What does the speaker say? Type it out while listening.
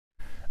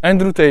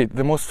Andrew Tate,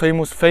 the most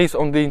famous face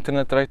on the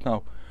internet right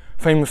now,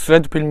 famous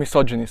red pill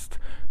misogynist,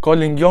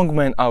 calling young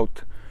men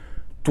out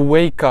to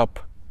wake up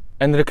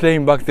and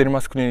reclaim back their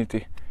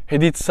masculinity. He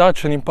did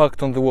such an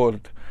impact on the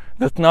world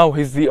that now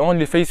he's the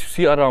only face you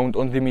see around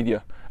on the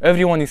media.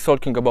 Everyone is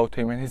talking about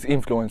him and his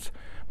influence,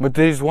 but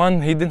there is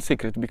one hidden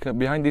secret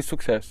behind his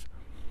success.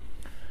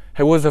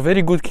 He was a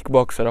very good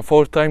kickboxer, a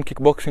 4-time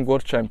kickboxing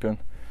world champion,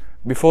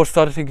 before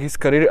starting his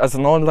career as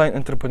an online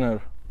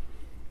entrepreneur.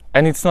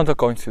 And it's not a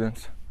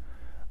coincidence.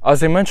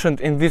 As I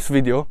mentioned in this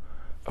video,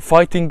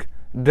 fighting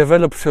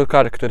develops your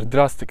character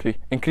drastically,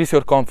 increase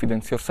your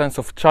confidence, your sense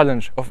of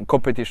challenge, of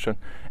competition,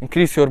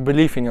 increase your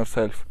belief in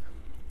yourself.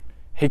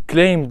 He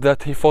claimed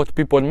that he fought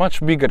people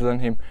much bigger than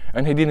him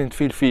and he didn't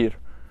feel fear.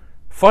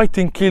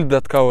 Fighting killed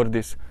that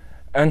cowardice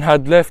and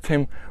had left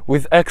him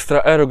with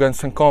extra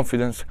arrogance and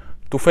confidence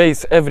to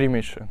face every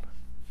mission.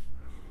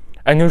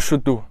 And you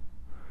should do.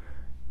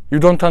 You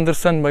don't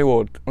understand my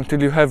word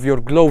until you have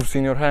your gloves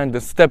in your hand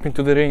and step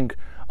into the ring.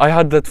 I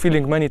had that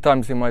feeling many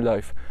times in my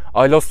life.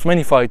 I lost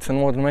many fights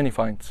and won many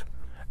fights.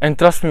 And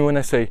trust me when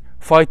I say,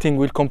 fighting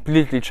will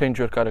completely change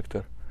your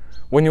character.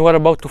 When you are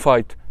about to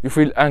fight, you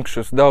feel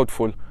anxious,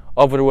 doubtful,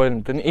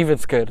 overwhelmed, and even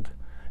scared.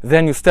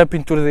 Then you step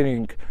into the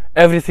ring,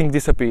 everything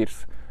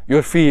disappears.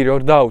 Your fear, your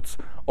doubts,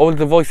 all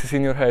the voices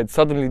in your head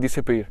suddenly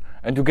disappear,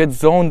 and you get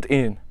zoned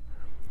in.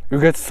 You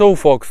get so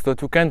focused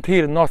that you can't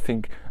hear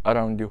nothing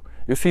around you.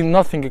 You see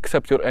nothing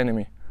except your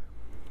enemy.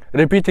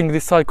 Repeating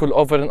this cycle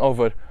over and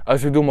over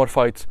as you do more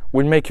fights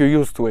will make you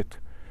used to it.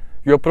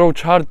 You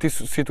approach hard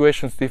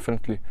situations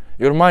differently.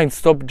 Your mind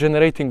stops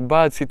generating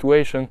bad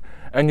situations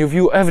and you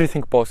view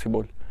everything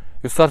possible.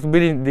 You start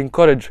building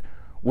courage,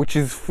 which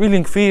is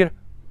feeling fear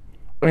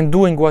and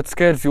doing what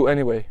scares you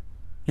anyway.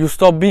 You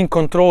stop being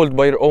controlled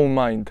by your own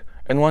mind,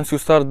 and once you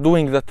start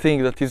doing that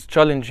thing that is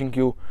challenging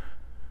you,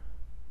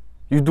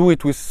 you do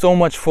it with so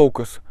much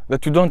focus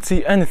that you don't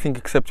see anything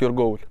except your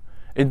goal.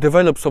 It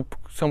develops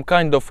some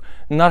kind of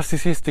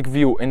narcissistic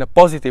view in a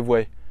positive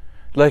way.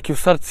 Like you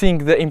start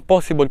seeing the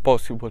impossible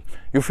possible.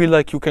 You feel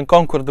like you can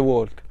conquer the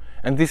world.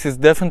 And this is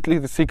definitely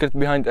the secret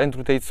behind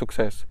Andrew Tate's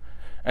success.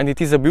 And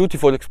it is a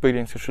beautiful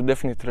experience you should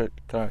definitely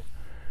try.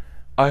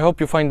 I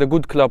hope you find a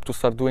good club to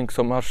start doing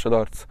some martial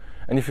arts.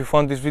 And if you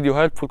found this video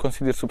helpful,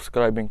 consider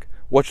subscribing.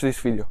 Watch this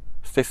video.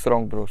 Stay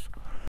strong, bros.